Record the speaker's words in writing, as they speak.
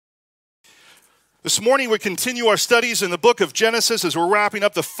This morning we continue our studies in the book of Genesis as we're wrapping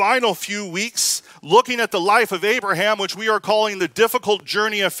up the final few weeks looking at the life of Abraham, which we are calling the difficult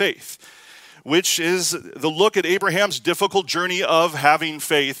journey of faith, which is the look at Abraham's difficult journey of having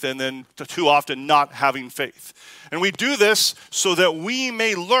faith and then too often not having faith. And we do this so that we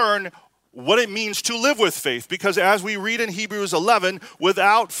may learn what it means to live with faith, because as we read in Hebrews 11,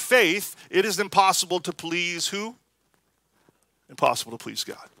 without faith it is impossible to please who? Impossible to please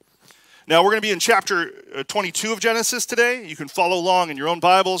God. Now, we're going to be in chapter 22 of Genesis today. You can follow along in your own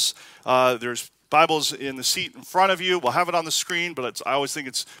Bibles. There's Bibles in the seat in front of you. We'll have it on the screen, but I always think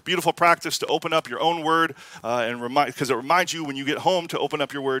it's beautiful practice to open up your own word because it reminds you when you get home to open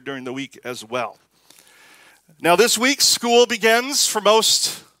up your word during the week as well. Now, this week, school begins for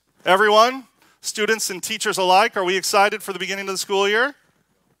most everyone, students and teachers alike. Are we excited for the beginning of the school year?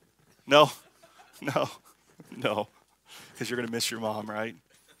 No, because you're going to miss your mom, right?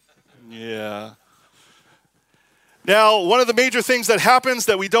 Yeah. Now, one of the major things that happens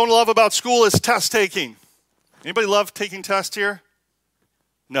that we don't love about school is test taking. Anybody love taking tests here?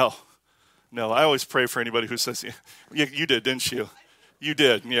 No. I always pray for anybody who says, you did, didn't you? You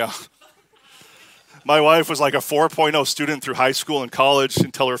did, yeah. My wife was like a 4.0 student through high school and college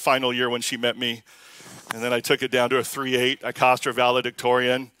until her final year when she met me. And then I took it down to a 3.8. I cost her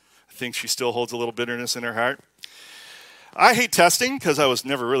valedictorian. I think she still holds a little bitterness in her heart. I hate testing because I was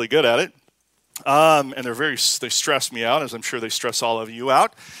never really good at it. And they stress me out, as I'm sure they stress all of you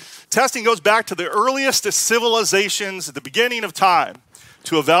out. Testing goes back to the earliest civilizations at the beginning of time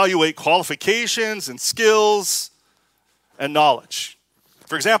to evaluate qualifications and skills and knowledge.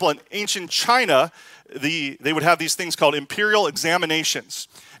 For example, in ancient China, they would have these things called imperial examinations,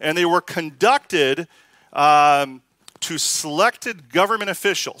 and they were conducted to selected government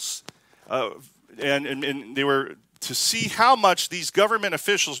officials, and they were to see how much these government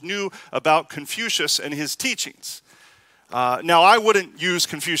officials knew about Confucius and his teachings. Now, I wouldn't use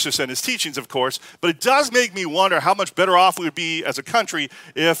Confucius and his teachings, of course, but it does make me wonder how much better off we would be as a country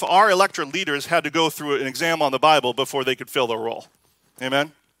if our elected leaders had to go through an exam on the Bible before they could fill their role.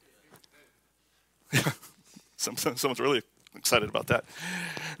 Amen? Someone's really excited about that.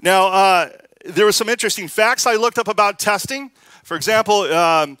 Now, there were some interesting facts I looked up about testing. For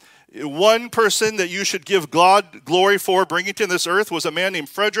example, one person that you should give God glory for bringing to this earth was a man named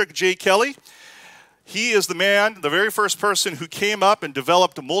Frederick J. Kelly. He is the very first person who came up and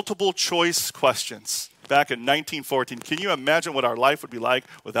developed multiple choice questions back in 1914. Can you imagine what our life would be like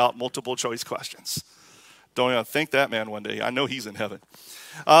without multiple choice questions? Don't even thank that man one day. I know he's in heaven.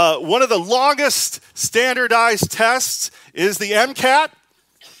 One of the longest standardized tests is the MCAT,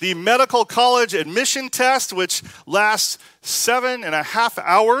 the Medical College Admission Test, which lasts 7.5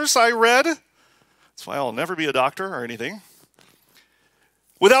 hours, I read. That's why I'll never be a doctor or anything.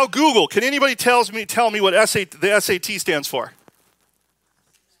 Without Google, can anybody tell me what the SAT stands for?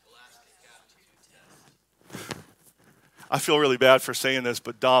 I feel really bad for saying this,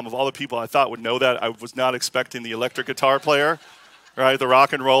 but Dom, of all the people I thought would know that, I was not expecting the electric guitar player, right, the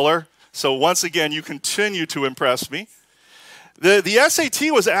rock and roller. So once again, you continue to impress me. The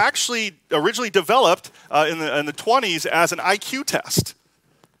SAT was actually originally developed in the 20s as an IQ test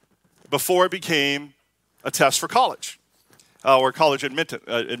before it became a test for college or college admittance,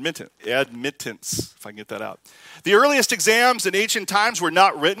 if I can get that out. The earliest exams in ancient times were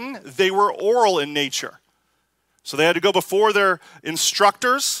not written. They were oral in nature. So they had to go before their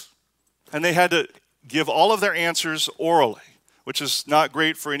instructors, and they had to give all of their answers orally, which is not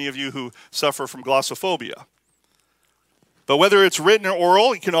great for any of you who suffer from glossophobia. But whether it's written or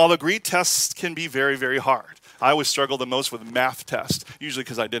oral, you can all agree tests can be very, very hard. I always struggle the most with math tests, usually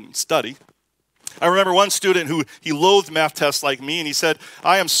because I didn't study. I remember one student who he loathed math tests like me, and he said,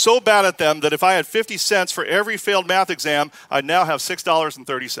 I am so bad at them that if I had 50 cents for every failed math exam, I'd now have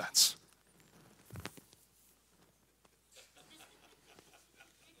 $6.30.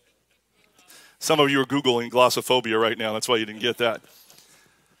 Some of you are Googling glossophobia right now. That's why you didn't get that.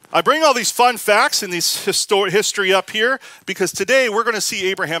 I bring all these fun facts and this history up here because today we're going to see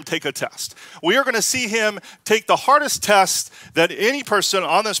Abraham take a test. We are going to see him take the hardest test that any person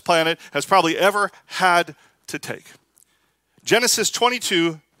on this planet has probably ever had to take. Genesis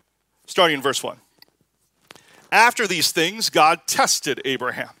 22, starting in verse 1. After these things, God tested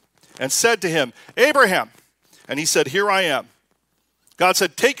Abraham and said to him, Abraham. And he said, here I am. God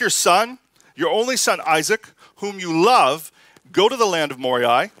said, take your son, your only son Isaac, whom you love, go to the land of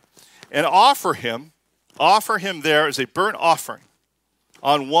Moriah and offer him there as a burnt offering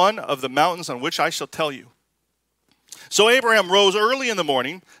on one of the mountains on which I shall tell you. So Abraham rose early in the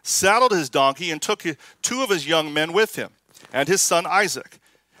morning, saddled his donkey, and took 2 of his young men with him, and his son Isaac.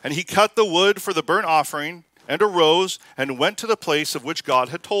 And he cut the wood for the burnt offering and arose and went to the place of which God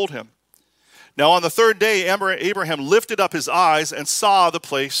had told him. Now on the third day, Abraham lifted up his eyes and saw the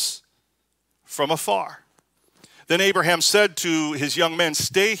place from afar. Then Abraham said to his young men,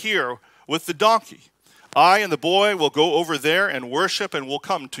 "Stay here with the donkey. I and the boy will go over there and worship, and will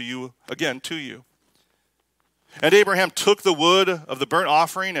come to you again to you." And Abraham took the wood of the burnt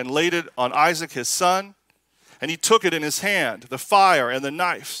offering and laid it on Isaac his son. And he took it in his hand, the fire and the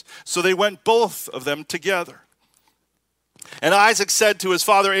knives. So they went both of them together. And Isaac said to his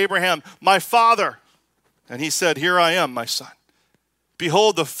father Abraham, "My father." And he said, "Here I am, my son.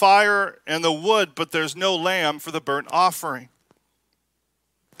 Behold the fire and the wood, but there's no lamb for the burnt offering."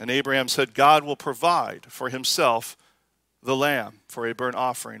 And Abraham said, "God will provide for himself the lamb for a burnt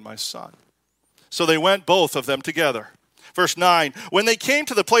offering, my son." So they went both of them together. Verse 9, when they came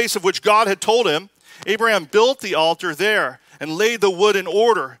to the place of which God had told him, Abraham built the altar there and laid the wood in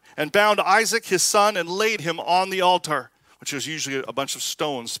order and bound Isaac his son and laid him on the altar, which is usually a bunch of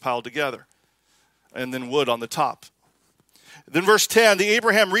stones piled together, and then wood on the top. Then verse 10, the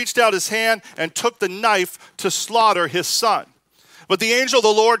Abraham reached out his hand and took the knife to slaughter his son. But the angel of the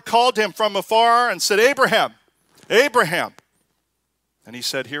Lord called him from afar and said, "Abraham, Abraham." And he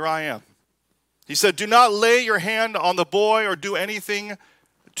said, "Here I am." He said, "Do not lay your hand on the boy or do anything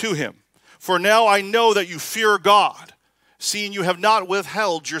to him. For now I know that you fear God, seeing you have not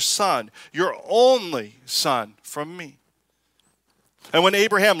withheld your son, your only son, from me." And when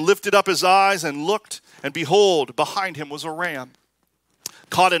Abraham lifted up his eyes and looked, and behold, behind him was a ram,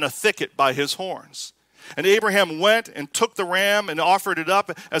 caught in a thicket by his horns. And Abraham went and took the ram and offered it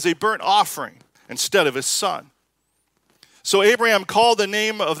up as a burnt offering instead of his son. So Abraham called the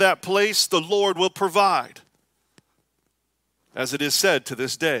name of that place, "The Lord will provide." As it is said to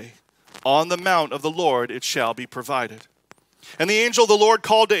this day, "On the mount of the Lord it shall be provided." And the angel of the Lord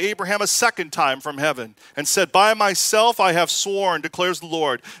called to Abraham a second time from heaven and said, "By myself I have sworn, declares the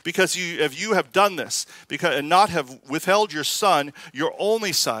Lord, because you have done this, and not have withheld your son, your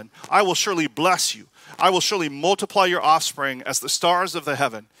only son, I will surely bless you. I will surely multiply your offspring as the stars of the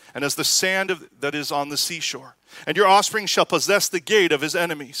heaven and as the sand that is on the seashore. And your offspring shall possess the gate of his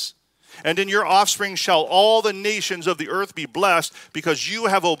enemies. And in your offspring shall all the nations of the earth be blessed, because you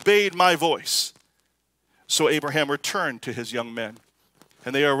have obeyed my voice." So Abraham returned to his young men,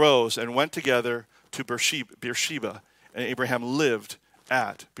 and they arose and went together to Beersheba, and Abraham lived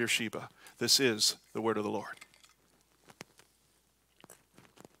at Beersheba. This is the word of the Lord.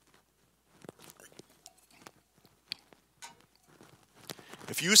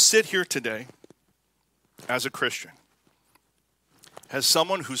 If you sit here today as a Christian, as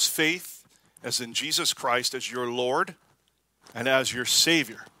someone whose faith is in Jesus Christ as your Lord and as your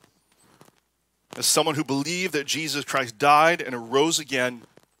Savior, as someone who believed that Jesus Christ died and arose again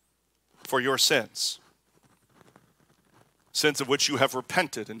for your sins of which you have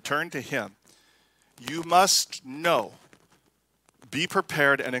repented and turned to him, you must know, be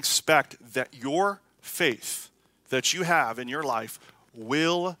prepared, and expect that your faith that you have in your life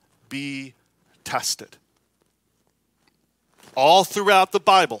will be tested. All throughout the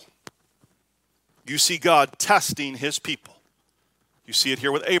Bible, you see God testing his people. You see it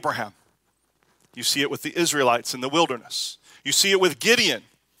here with Abraham. You see it with the Israelites in the wilderness. You see it with Gideon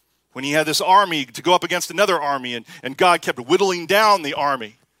when he had this army to go up against another army, and God kept whittling down the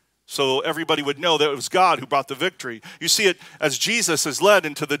army so everybody would know that it was God who brought the victory. You see it as Jesus is led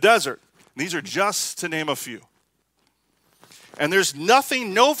into the desert. These are just to name a few. And there's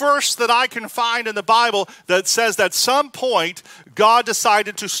no verse that I can find in the Bible that says that at some point God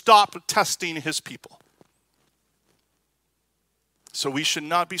decided to stop testing his people. So we should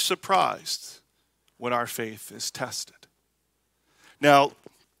not be surprised when our faith is tested. Now,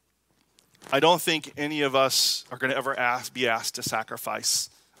 I don't think any of us are going to ever be asked to sacrifice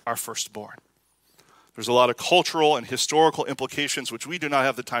our firstborn. There's a lot of cultural and historical implications which we do not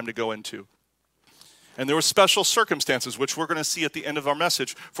have the time to go into. And there were special circumstances, which we're going to see at the end of our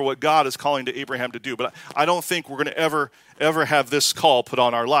message, for what God is calling to Abraham to do. But I don't think we're going to ever have this call put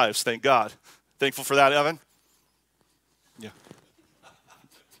on our lives, thank God. Thankful for that, Evan? Yeah.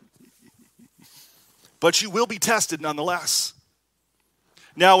 But you will be tested nonetheless.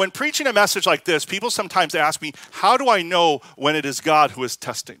 Now, when preaching a message like this, people sometimes ask me, how do I know when it is God who is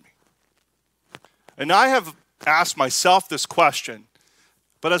testing me? And I have asked myself this question,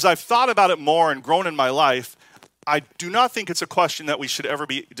 but as I've thought about it more and grown in my life, I do not think it's a question that we should ever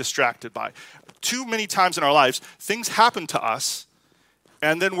be distracted by. Too many times in our lives, things happen to us,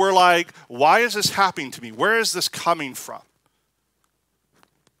 and then we're like, why is this happening to me? Where is this coming from?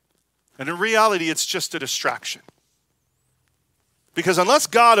 And in reality, it's just a distraction. Because unless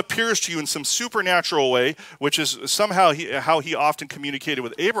God appears to you in some supernatural way, which is somehow how he often communicated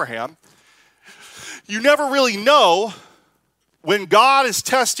with Abraham, you never really know when God is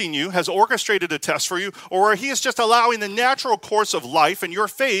testing you, has orchestrated a test for you, or where he is just allowing the natural course of life and your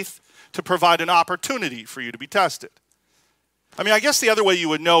faith to provide an opportunity for you to be tested. I mean, I guess the other way you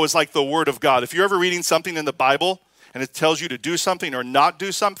would know is like the Word of God. If you're ever reading something in the Bible and it tells you to do something or not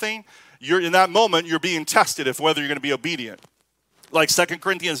do something, in that moment, you're being tested of whether you're going to be obedient. Like 2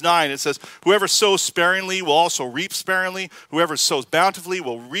 Corinthians 9, it says, whoever sows sparingly will also reap sparingly. Whoever sows bountifully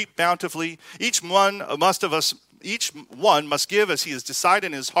will reap bountifully. Each one must give as he has decided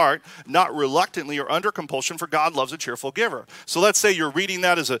in his heart, not reluctantly or under compulsion, for God loves a cheerful giver. So let's say you're reading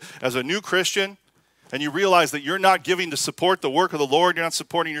that as a new Christian, and you realize that you're not giving to support the work of the Lord, you're not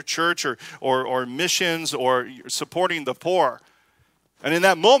supporting your church or missions or you're supporting the poor. And in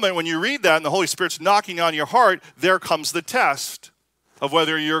that moment, when you read that and the Holy Spirit's knocking on your heart, there comes the test of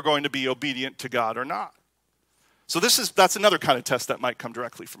whether you're going to be obedient to God or not. So that's another kind of test that might come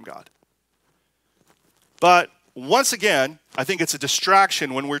directly from God. But once again, I think it's a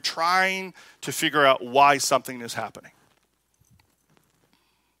distraction when we're trying to figure out why something is happening.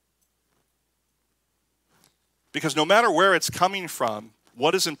 Because no matter where it's coming from,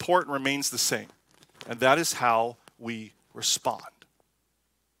 what is important remains the same. And that is how we respond.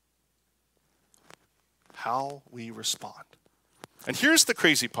 How we respond. And here's the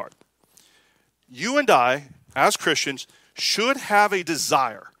crazy part. You and I, as Christians, should have a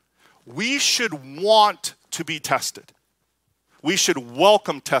desire. We should want to be tested. We should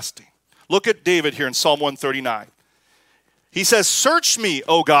welcome testing. Look at David here in Psalm 139. He says, "Search me,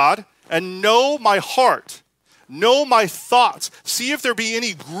 O God, and know my heart. Know my thoughts. See if there be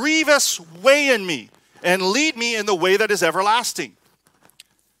any grievous way in me, and lead me in the way that is everlasting."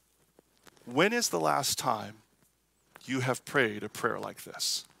 When is the last time you have prayed a prayer like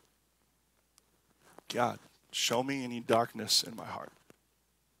this? God, show me any darkness in my heart.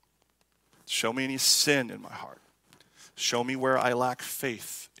 Show me any sin in my heart. Show me where I lack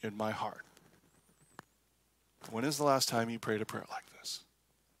faith in my heart. When is the last time you prayed a prayer like this?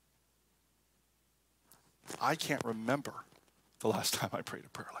 I can't remember the last time I prayed a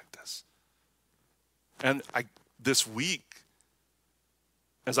prayer like this. And this week,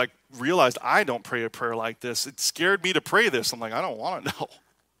 as I realized I don't pray a prayer like this, it scared me to pray this. I'm like, I don't want to know.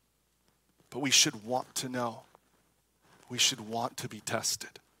 But we should want to know. We should want to be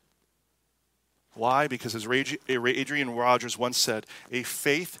tested. Why? Because as Adrian Rogers once said, a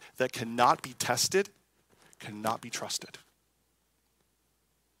faith that cannot be tested cannot be trusted.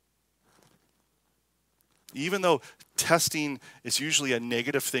 Even though testing is usually a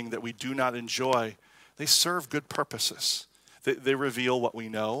negative thing that we do not enjoy, they serve good purposes. They reveal what we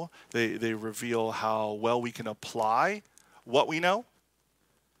know. They reveal how well we can apply what we know.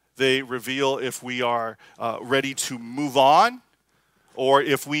 They reveal if we are ready to move on, or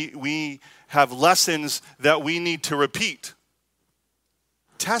if we have lessons that we need to repeat.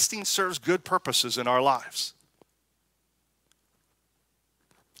 Testing serves good purposes in our lives.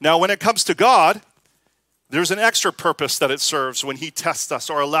 Now, when it comes to God, there's an extra purpose that it serves when he tests us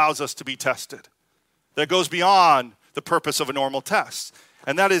or allows us to be tested that goes beyond the purpose of a normal test.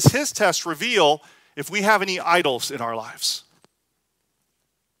 And that is his tests reveal if we have any idols in our lives.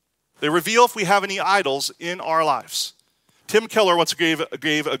 They reveal if we have any idols in our lives. Tim Keller once gave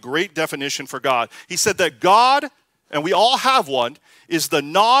a great definition for God. He said that God, and we all have one, is the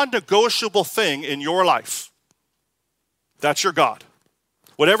non-negotiable thing in your life. That's your God.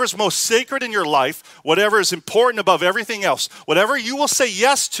 Whatever is most sacred in your life, whatever is important above everything else, whatever you will say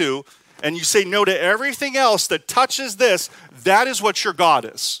yes to, and you say no to everything else that touches this, that is what your God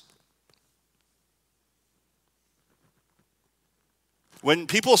is. When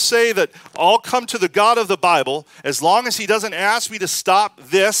people say that I'll come to the God of the Bible, as long as he doesn't ask me to stop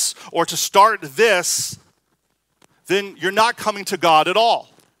this or to start this, then you're not coming to God at all.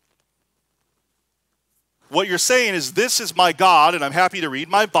 What you're saying is, this is my God, and I'm happy to read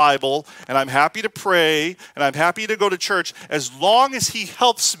my Bible, and I'm happy to pray, and I'm happy to go to church, as long as he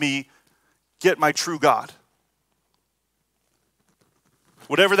helps me get my true God.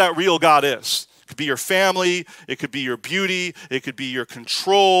 Whatever that real God is. It could be your family, it could be your beauty, it could be your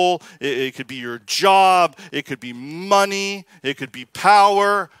control, it could be your job, it could be money, it could be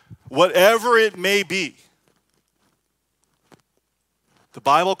power, whatever it may be. The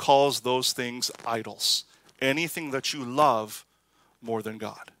Bible calls those things idols. Anything that you love more than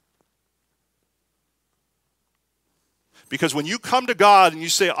God. Because when you come to God and you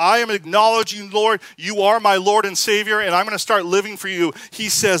say, I am acknowledging, Lord, you are my Lord and Savior, and I'm going to start living for you. He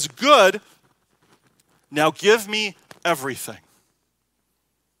says, good, now give me everything.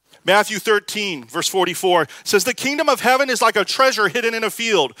 Matthew 13, verse 44 says, the kingdom of heaven is like a treasure hidden in a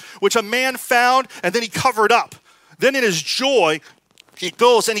field, which a man found and then he covered up. Then in his joy, he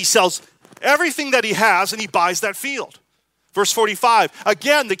goes and he sells everything that he has and he buys that field. Verse 45,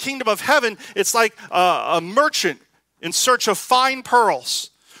 again, the kingdom of heaven, it's like a merchant in search of fine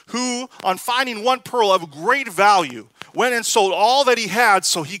pearls, who, on finding one pearl of great value, went and sold all that he had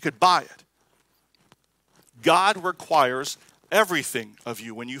so he could buy it. God requires everything of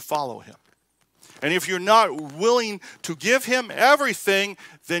you when you follow him. And if you're not willing to give him everything,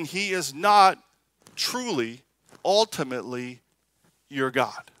 then he is not truly, ultimately, your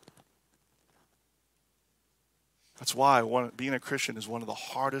God. That's why being a Christian is one of the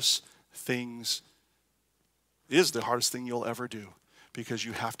hardest things, is the hardest thing you'll ever do, because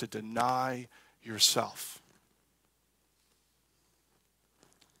you have to deny yourself.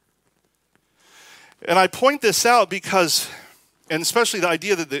 And I point this out because, and especially the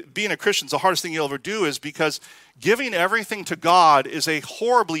idea that being a Christian is the hardest thing you'll ever do, is because giving everything to God is a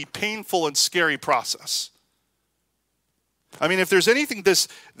horribly painful and scary process. I mean, if there's anything that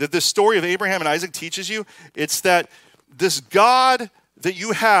this story of Abraham and Isaac teaches you, it's that this God that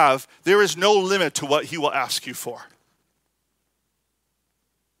you have, there is no limit to what he will ask you for.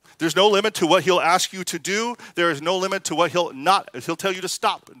 There's no limit to what he'll ask you to do. There is no limit to what he'll tell you to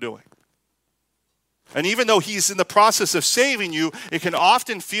stop doing. And even though he's in the process of saving you, it can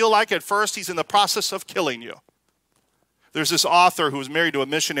often feel like at first he's in the process of killing you. There's this author who was married to a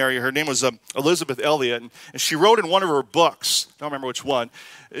missionary. Her name was Elizabeth Elliot, and she wrote in one of her books, I don't remember which one,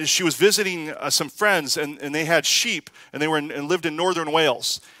 she was visiting some friends, and they had sheep, and they lived in northern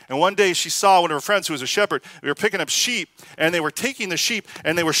Wales. And one day she saw one of her friends who was a shepherd. They were picking up sheep, and they were taking the sheep,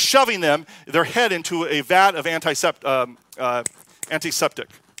 and they were shoving their head into a vat of antiseptic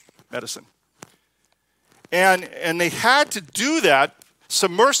medicine. And they had to do that,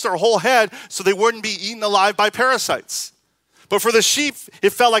 submerge their whole head so they wouldn't be eaten alive by parasites. But for the sheep,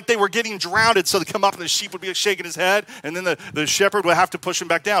 it felt like they were getting drowned, so they come up and the sheep would be shaking his head, and then the shepherd would have to push him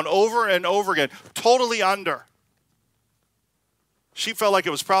back down over and over again, totally under. Sheep felt like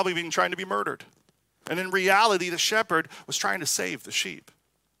it was probably being trying to be murdered. And in reality, the shepherd was trying to save the sheep.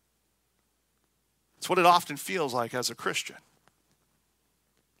 It's what it often feels like as a Christian.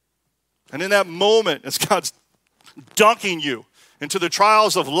 And in that moment, as God's dunking you into the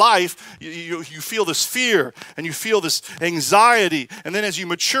trials of life, you feel this fear and you feel this anxiety. And then as you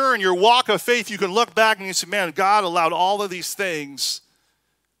mature in your walk of faith, you can look back and you say, man, God allowed all of these things.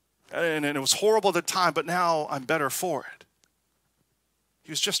 And it was horrible at the time, but now I'm better for it.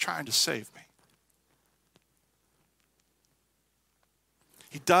 He was just trying to save me.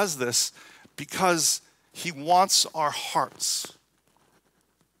 He does this because he wants our hearts.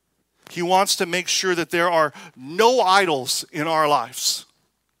 He wants to make sure that there are no idols in our lives.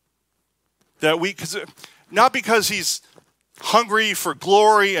 Not because he's hungry for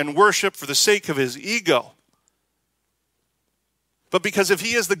glory and worship for the sake of his ego, but because if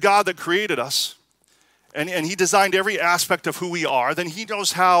he is the God that created us, and he designed every aspect of who we are, then he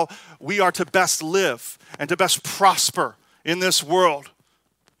knows how we are to best live and to best prosper in this world,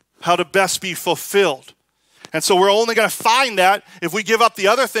 how to best be fulfilled. And so we're only going to find that if we give up the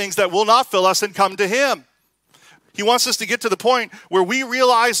other things that will not fill us and come to him. He wants us to get to the point where we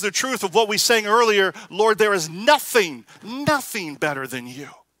realize the truth of what we sang earlier. Lord, there is nothing better than you.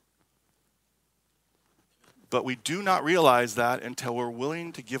 But we do not realize that until we're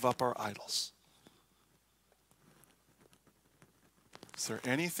willing to give up our idols. Is there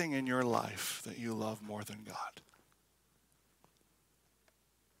anything in your life that you love more than God?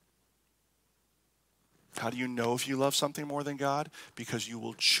 How do you know if you love something more than God? Because you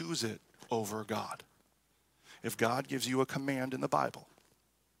will choose it over God. If God gives you a command in the Bible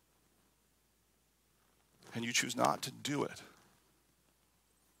and you choose not to do it,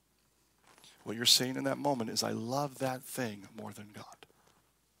 what you're saying in that moment is, I love that thing more than God.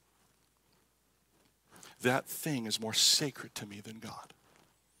 That thing is more sacred to me than God.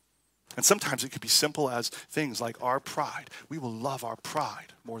 And sometimes it could be simple as things like our pride. We will love our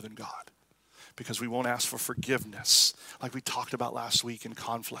pride more than God because we won't ask for forgiveness like we talked about last week in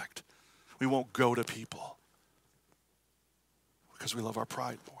conflict. We won't go to people because we love our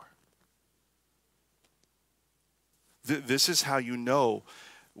pride more. This is how you know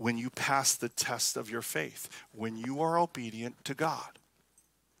when you pass the test of your faith, when you are obedient to God.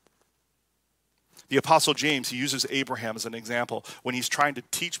 The Apostle James, he uses Abraham as an example when he's trying to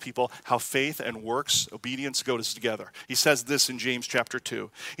teach people how faith and works, obedience goes together. He says this in James chapter 2.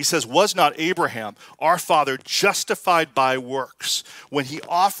 He says, was not Abraham, our father, justified by works when he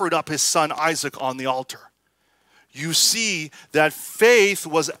offered up his son Isaac on the altar? you see that faith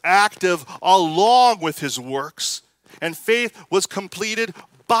was active along with his works, and faith was completed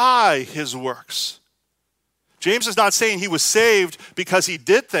by his works. James is not saying he was saved because he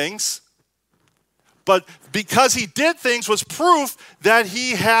did things, but because he did things was proof that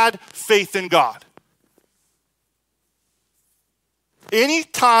he had faith in God.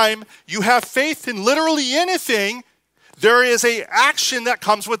 Anytime you have faith in literally anything, there is an action that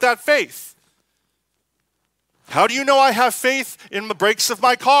comes with that faith. How do you know I have faith in the brakes of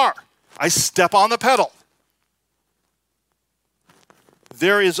my car? I step on the pedal.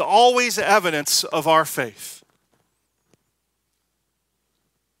 There is always evidence of our faith.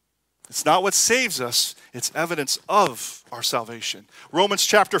 It's not what saves us, it's evidence of our salvation. Romans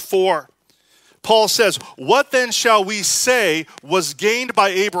chapter 4, Paul says, "What then shall we say was gained by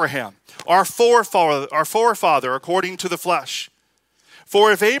Abraham, our forefather according to the flesh?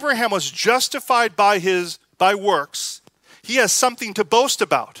 For if Abraham was justified by works, he has something to boast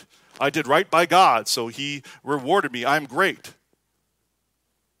about. I did right by God, so he rewarded me. I'm great."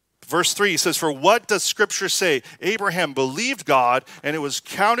 Verse 3 says, "For what does Scripture say? Abraham believed God, and it was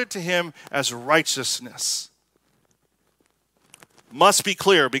counted to him as righteousness." Must be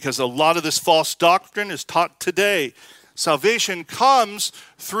clear, because a lot of this false doctrine is taught today. Salvation comes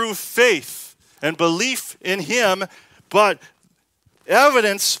through faith and belief in him, but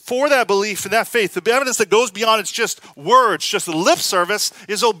evidence for that belief and that faith, the evidence that goes beyond it's just words, just lip service,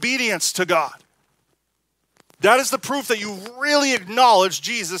 is obedience to God. That is the proof that you really acknowledge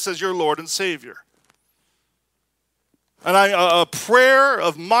Jesus as your Lord and Savior. And a prayer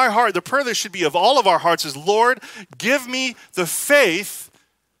of my heart, the prayer that should be of all of our hearts is, Lord, give me the faith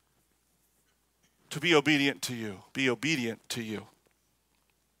to be obedient to you. Be obedient to you.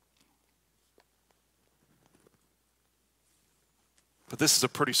 But this is a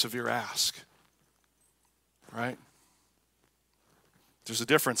pretty severe ask, right? There's a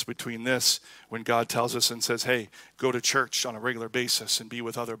difference between this when God tells us and says, hey, go to church on a regular basis and be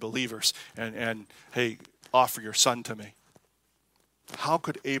with other believers and hey, offer your son to me. How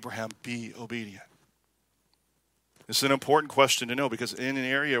could Abraham be obedient? This is an important question to know, because in an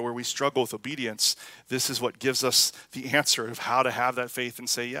area where we struggle with obedience, this is what gives us the answer of how to have that faith and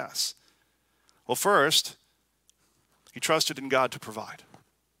say yes. Well, first, he trusted in God to provide.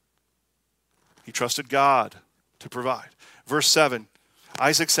 He trusted God to provide. Verse 7,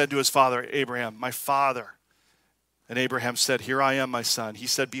 Isaac said to his father Abraham, "My father." And Abraham said, "Here I am, my son." He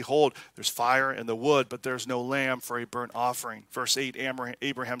said, "Behold, there's fire and the wood, but there's no lamb for a burnt offering." Verse 8,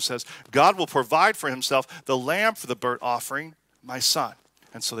 Abraham says, "God will provide for himself the lamb for the burnt offering, my son."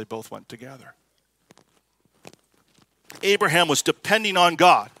 And so they both went together. Abraham was depending on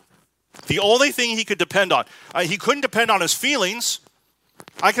God. The only thing he could depend on. He couldn't depend on his feelings.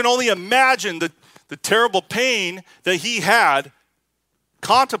 I can only imagine the terrible pain that he had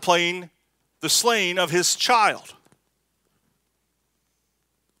contemplating the slaying of his child.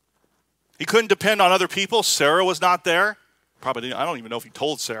 He couldn't depend on other people. Sarah was not there. Probably didn't. I don't even know if he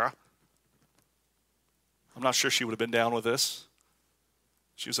told Sarah. I'm not sure she would have been down with this.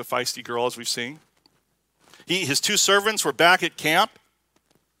 She was a feisty girl, as we've seen. His two servants were back at camp.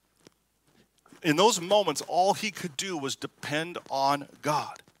 In those moments, all he could do was depend on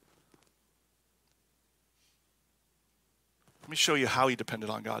God. Let me show you how he depended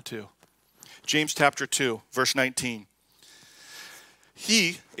on God too. James chapter 2, verse 19.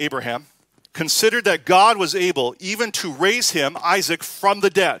 He, Abraham, considered that God was able even to raise him, Isaac, from the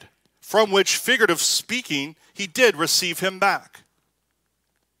dead, from which, figurative speaking, he did receive him back.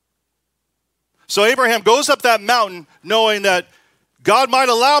 So Abraham goes up that mountain knowing that God might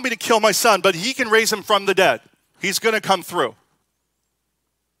allow me to kill my son, but he can raise him from the dead. He's going to come through.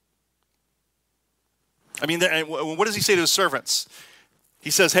 I mean, what does he say to his servants?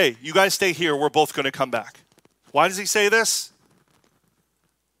 He says, hey, you guys stay here. We're both going to come back. Why does he say this?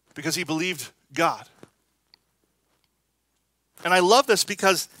 Because he believed God. And I love this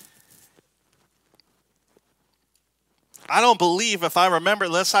because I don't believe, if I remember,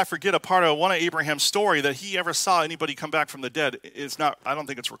 unless I forget a part of one of Abraham's story, that he ever saw anybody come back from the dead. I don't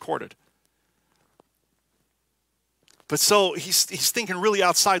think it's recorded. But so he's thinking really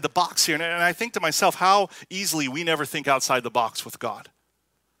outside the box here. And I think to myself, how easily we never think outside the box with God.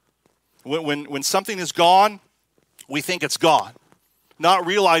 When something is gone, we think it's gone, not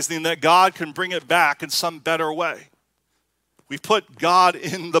realizing that God can bring it back in some better way. We've put God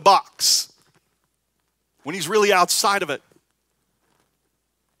in the box when he's really outside of it.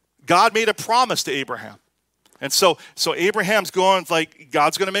 God made a promise to Abraham. And so Abraham's going like,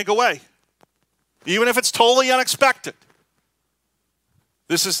 God's going to make a way. Even if it's totally unexpected.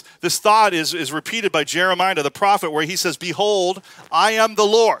 This thought is repeated by Jeremiah the prophet, where he says, "Behold, I am the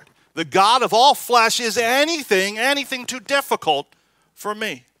Lord. The God of all flesh. Is anything too difficult for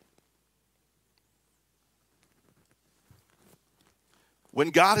me?"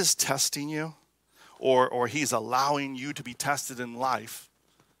 When God is testing you, or he's allowing you to be tested in life,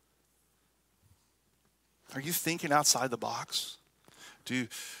 are you thinking outside the box? Do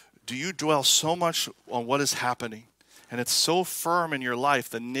you dwell so much on what is happening, and it's so firm in your life,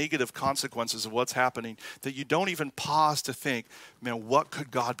 the negative consequences of what's happening, that you don't even pause to think, man, what could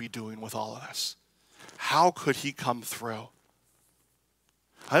God be doing with all of this? How could he come through?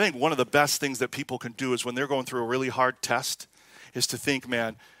 I think one of the best things that people can do is when they're going through a really hard test is to think,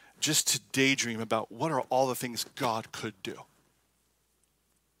 man, just to daydream about what are all the things God could do.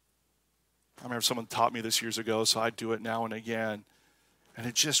 I remember someone taught me this years ago, so I do it now and again. And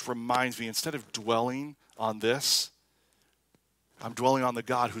it just reminds me, instead of dwelling on this, I'm dwelling on the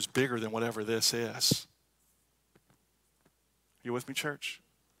God who's bigger than whatever this is. You with me, church?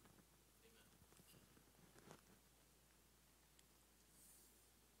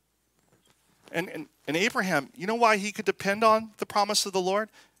 And Abraham, you know why he could depend on the promise of the Lord?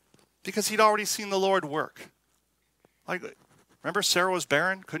 Because he'd already seen the Lord work. Like, remember Sarah was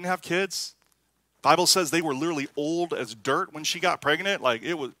barren, couldn't have kids? Bible says they were literally old as dirt when she got pregnant. Like,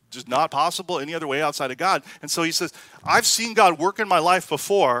 it was just not possible any other way outside of God. And so he says, I've seen God work in my life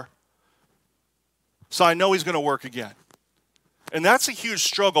before, so I know he's going to work again. And that's a huge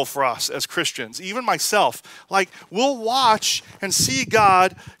struggle for us as Christians, even myself. Like, we'll watch and see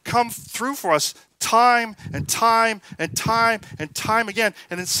God come through for us time and time and time and time again.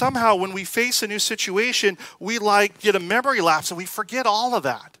 And then somehow when we face a new situation, we get a memory lapse and we forget all of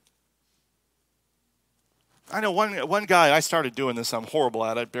that. I know one guy, I started doing this, I'm horrible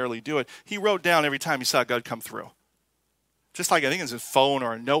at it, I barely do it. He wrote down every time he saw God come through. Just like I think it's his phone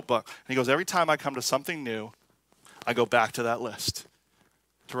or a notebook. And he goes, every time I come to something new, I go back to that list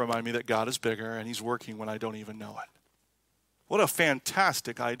to remind me that God is bigger and he's working when I don't even know it. What a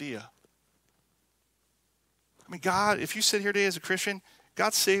fantastic idea. I mean, God, if you sit here today as a Christian,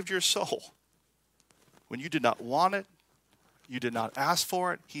 God saved your soul. When you did not want it, you did not ask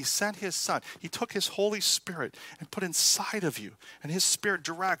for it. He sent his son. He took his Holy Spirit and put inside of you. And his Spirit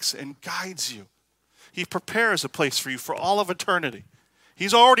directs and guides you. He prepares a place for you for all of eternity.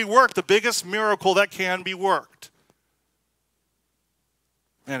 He's already worked the biggest miracle that can be worked.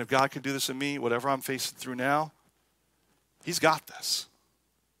 Man, if God can do this in me, whatever I'm facing through now, he's got this.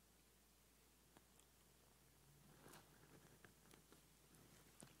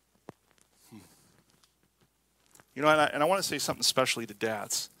 You know, and I want to say something especially to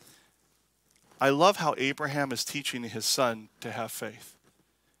dads. I love how Abraham is teaching his son to have faith.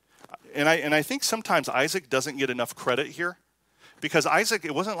 And I think sometimes Isaac doesn't get enough credit here. Because Isaac,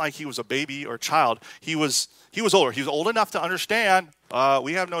 it wasn't like he was a baby or a child. He was older. He was old enough to understand,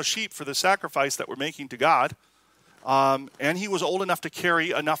 we have no sheep for the sacrifice that we're making to God. And he was old enough to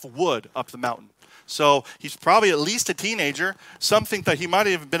carry enough wood up the mountain. So he's probably at least a teenager. Some think that he might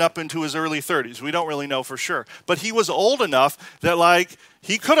have been up into his early 30s. We don't really know for sure. But he was old enough that,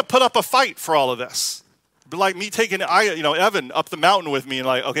 he could have put up a fight for all of this. But like me taking, Evan up the mountain with me and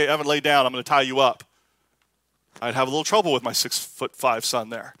okay, Evan, lay down. I'm going to tie you up. I'd have a little trouble with my 6'5" son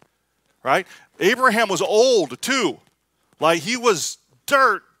there, right? Abraham was old too. He was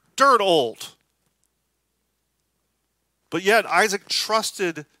dirt old. But yet Isaac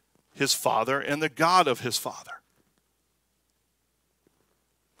trusted his father and the God of his father.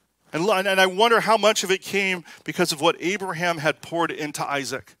 And I wonder how much of it came because of what Abraham had poured into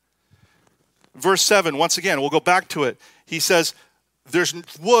Isaac. Verse 7, once again, we'll go back to it. He says, there's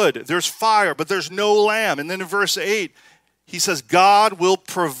wood, there's fire, but there's no lamb. And then in verse 8, he says, God will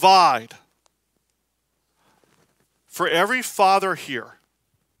provide. For every father here,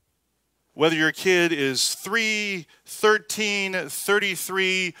 whether your kid is 3, 13,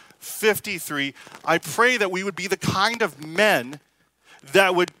 33, 53, I pray that we would be the kind of men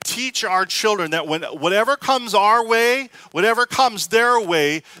that would teach our children that when whatever comes our way, whatever comes their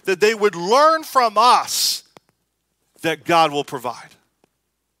way, that they would learn from us that God will provide.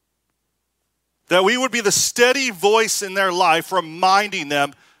 That we would be the steady voice in their life reminding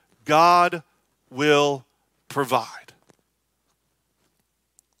them God will provide.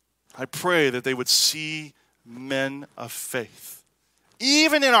 I pray that they would see men of faith.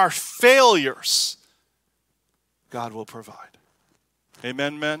 Even in our failures, God will provide.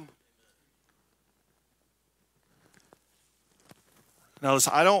 Amen, men? Now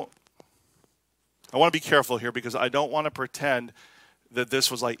listen, I want to be careful here because I don't want to pretend that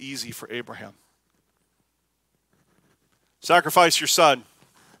this was easy for Abraham. Sacrifice your son.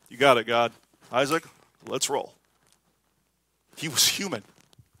 You got it, God. Isaac, let's roll. He was human.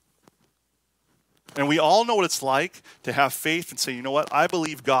 And we all know what it's like to have faith and say, you know what, I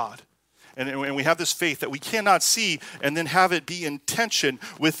believe God. And we have this faith that we cannot see and then have it be in tension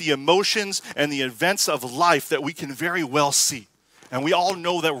with the emotions and the events of life that we can very well see. And we all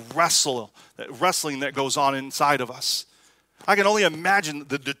know that wrestling that goes on inside of us. I can only imagine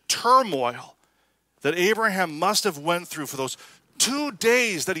the turmoil that Abraham must have went through for those 2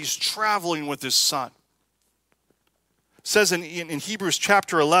 days that he's traveling with his son. It says in Hebrews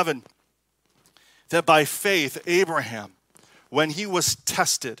chapter 11 that by faith Abraham, when he was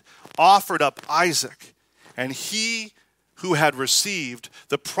tested, offered up Isaac, and he who had received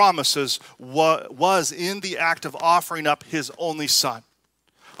the promises was in the act of offering up his only son,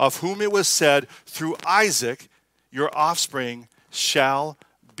 of whom it was said, through Isaac your offspring shall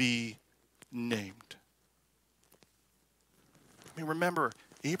be named. I mean, remember,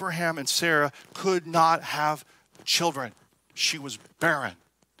 Abraham and Sarah could not have children. She was barren.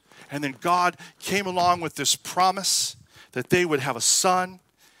 And then God came along with this promise that they would have a son.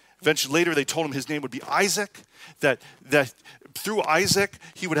 Eventually, later, they told him his name would be Isaac, that through Isaac,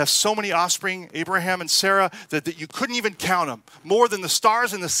 he would have so many offspring, Abraham and Sarah, that you couldn't even count them. More than the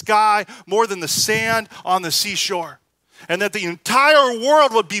stars in the sky, more than the sand on the seashore. And that the entire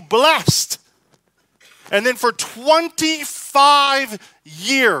world would be blessed. And then for 25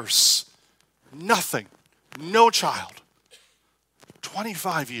 years, nothing, no child.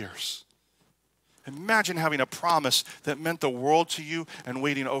 25 years. Imagine having a promise that meant the world to you and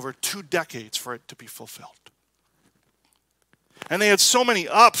waiting over 2 decades for it to be fulfilled. And they had so many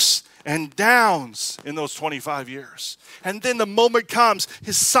ups and downs in those 25 years. And then the moment comes,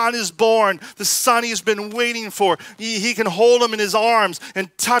 his son is born, the son he's been waiting for. He can hold him in his arms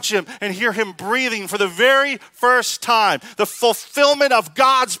and touch him and hear him breathing for the very first time. The fulfillment of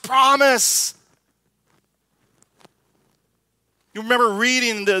God's promise. You remember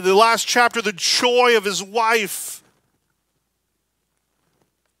reading the last chapter, the joy of his wife.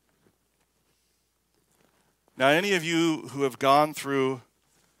 Now, any of you who have gone through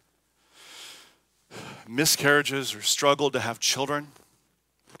miscarriages or struggled to have children,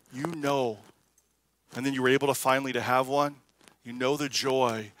 you know, and then you were able to finally to have one, you know the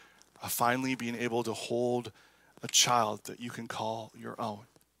joy of finally being able to hold a child that you can call your own.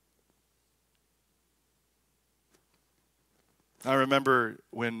 I remember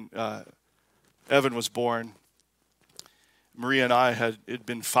when Evan was born, Maria and I it'd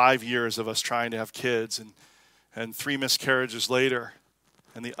been 5 years of us trying to have kids, and 3 miscarriages later,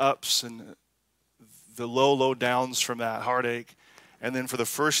 and the ups and the low downs from that heartache. And then for the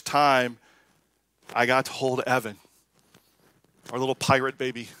first time, I got to hold Evan, our little pirate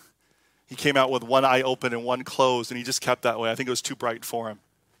baby. He came out with one eye open and one closed, and he just kept that way. I think it was too bright for him.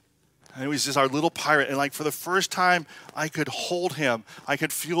 And it was just our little pirate. And like for the first time, I could hold him. I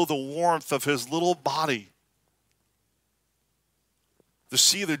could feel the warmth of his little body. To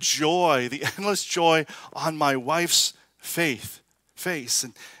see the joy, the endless joy on my wife's face.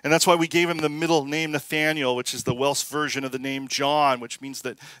 And that's why we gave him the middle name Nathaniel, which is the Welsh version of the name John, which means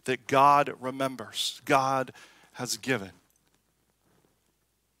that God remembers. God has given.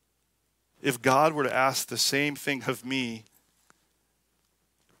 If God were to ask the same thing of me,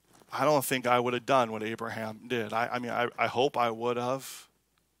 I don't think I would have done what Abraham did. I hope I would have.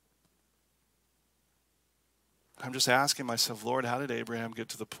 I'm just asking myself, Lord, how did Abraham get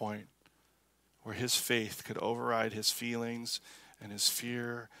to the point where his faith could override his feelings and his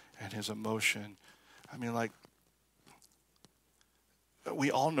fear and his emotion? We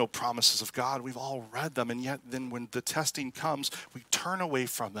all know promises of God. We've all read them, and yet then when the testing comes, we turn away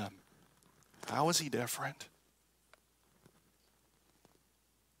from them. How is he different?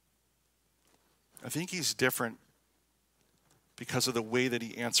 I think he's different because of the way that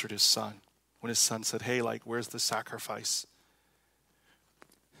he answered his son. When his son said, hey, where's the sacrifice?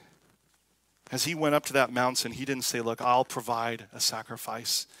 As he went up to that mountain, he didn't say, look, I'll provide a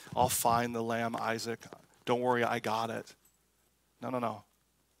sacrifice. I'll find the lamb, Isaac. Don't worry, I got it. No.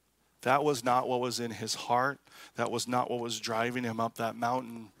 That was not what was in his heart. That was not what was driving him up that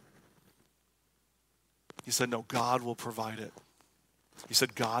mountain. He said, no, God will provide it. He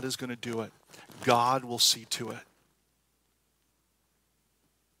said, God is going to do it. God will see to it.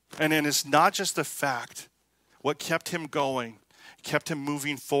 And it's not just the fact, what kept him going, kept him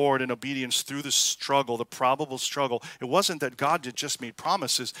moving forward in obedience through the struggle, the probable struggle. It wasn't that God had just made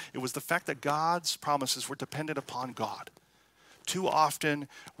promises. It was the fact that God's promises were dependent upon God. Too often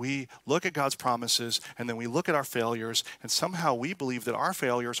we look at God's promises and then we look at our failures, and somehow we believe that our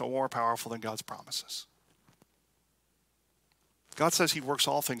failures are more powerful than God's promises. God says he works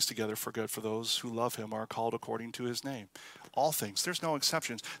all things together for good for those who love him, are called according to his name. All things. There's no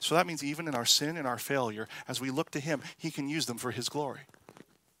exceptions. So that means even in our sin and our failure, as we look to him, he can use them for his glory.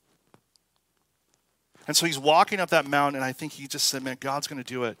 And so he's walking up that mountain, and I think he just said, man, God's going to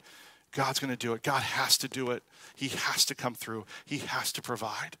do it. God's going to do it. God has to do it. He has to come through. He has to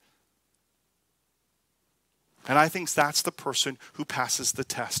provide. And I think that's the person who passes the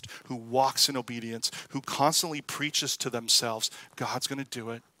test, who walks in obedience, who constantly preaches to themselves, God's going to do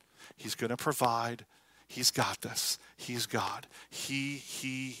it. He's going to provide. He's got this. He's God. He.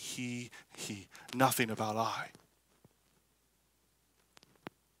 Nothing about I.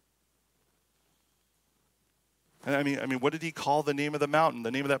 And I mean, what did he call the name of the mountain,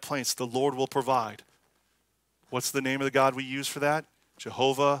 the name of that place? The Lord will provide. What's the name of the God we use for that?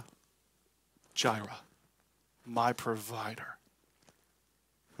 Jehovah Jireh. My provider.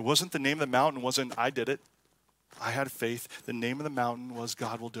 It wasn't the name of the mountain, wasn't I did it. I had faith. The name of the mountain was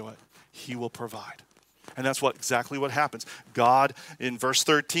God will do it. He will provide. And that's exactly what happens. God, in verse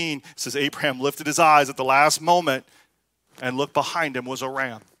 13, says Abraham lifted his eyes at the last moment and looked behind him was a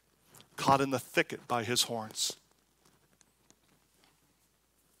ram caught in the thicket by his horns.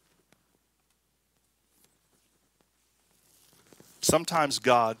 Sometimes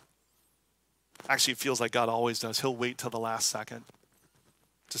God, actually, it feels like God always does. He'll wait till the last second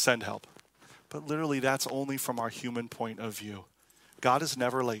to send help. But literally, that's only from our human point of view. God is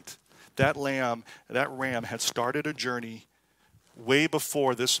never late. That ram had started a journey way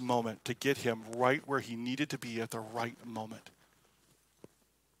before this moment to get him right where he needed to be at the right moment.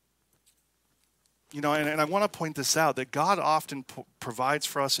 You know, and I want to point this out, that God often provides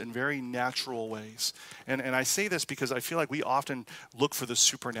for us in very natural ways. And I say this because I feel like we often look for the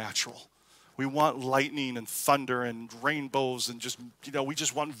supernatural. We want lightning and thunder and rainbows and just, we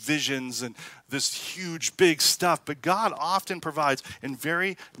just want visions and this huge, big stuff. But God often provides in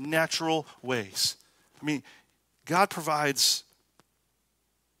very natural ways. I mean, God provides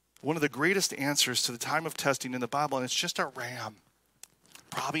one of the greatest answers to the time of testing in the Bible, and it's just a ram.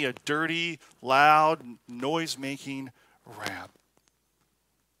 Probably a dirty, loud, noise-making ram.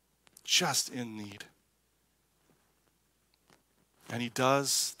 Just in need. And he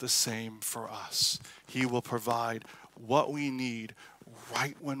does the same for us. He will provide what we need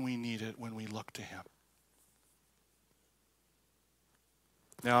right when we need it, when we look to him.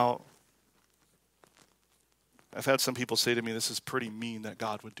 Now, I've had some people say to me, this is pretty mean that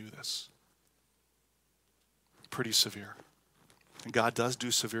God would do this. Pretty severe. And God does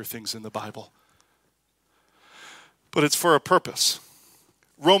do severe things in the Bible. But it's for a purpose.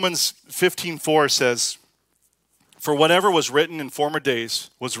 Romans 15:4 says, for whatever was written in former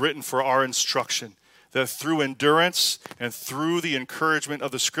days was written for our instruction, that through endurance and through the encouragement of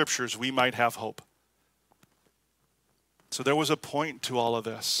the scriptures we might have hope. So there was a point to all of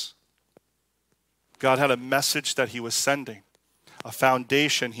this. God had a message that he was sending, a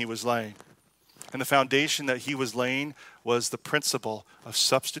foundation he was laying. And the foundation that he was laying was the principle of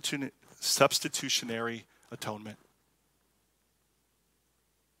substitutionary atonement.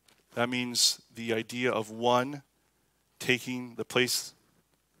 That means the idea of one taking the place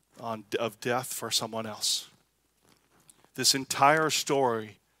of death for someone else. This entire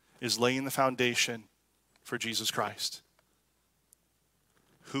story is laying the foundation for Jesus Christ,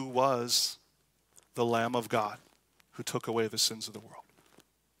 who was the Lamb of God, who took away the sins of the world.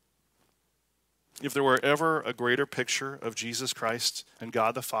 If there were ever a greater picture of Jesus Christ and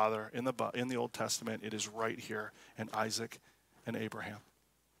God the Father in the Old Testament, it is right here in Isaac and Abraham.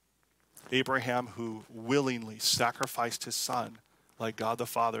 Abraham, who willingly sacrificed his son like God the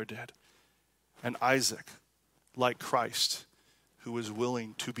Father did. And Isaac, like Christ, who was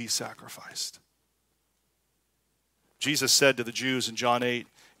willing to be sacrificed. Jesus said to the Jews in John 8,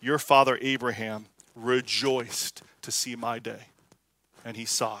 your father Abraham rejoiced to see my day, and he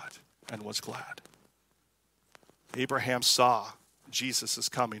saw it and was glad. Abraham saw Jesus'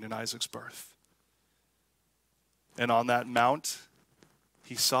 coming in Isaac's birth. And on that mount,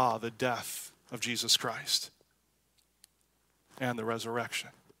 he saw the death of Jesus Christ and the resurrection.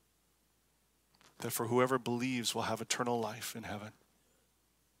 That for whoever believes will have eternal life in heaven.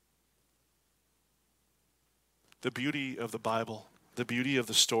 The beauty of the Bible, the beauty of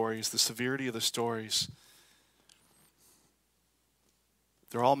the stories, the severity of the stories,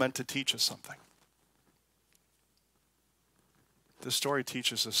 they're all meant to teach us something. This story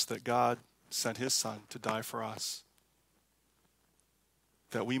teaches us that God sent his son to die for us,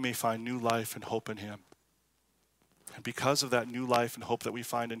 that we may find new life and hope in him. And because of that new life and hope that we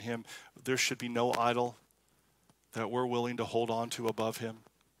find in him, there should be no idol that we're willing to hold on to above him.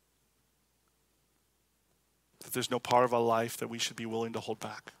 that there's no part of our life that we should be willing to hold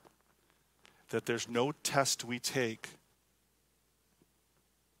back, that there's no test we take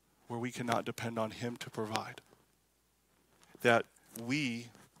where we cannot depend on him to provide, that we,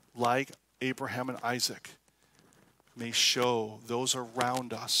 like Abraham and Isaac, may show those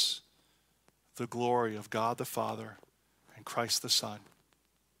around us the glory of God the Father and Christ the Son,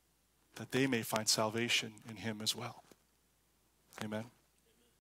 that they may find salvation in him as well. Amen.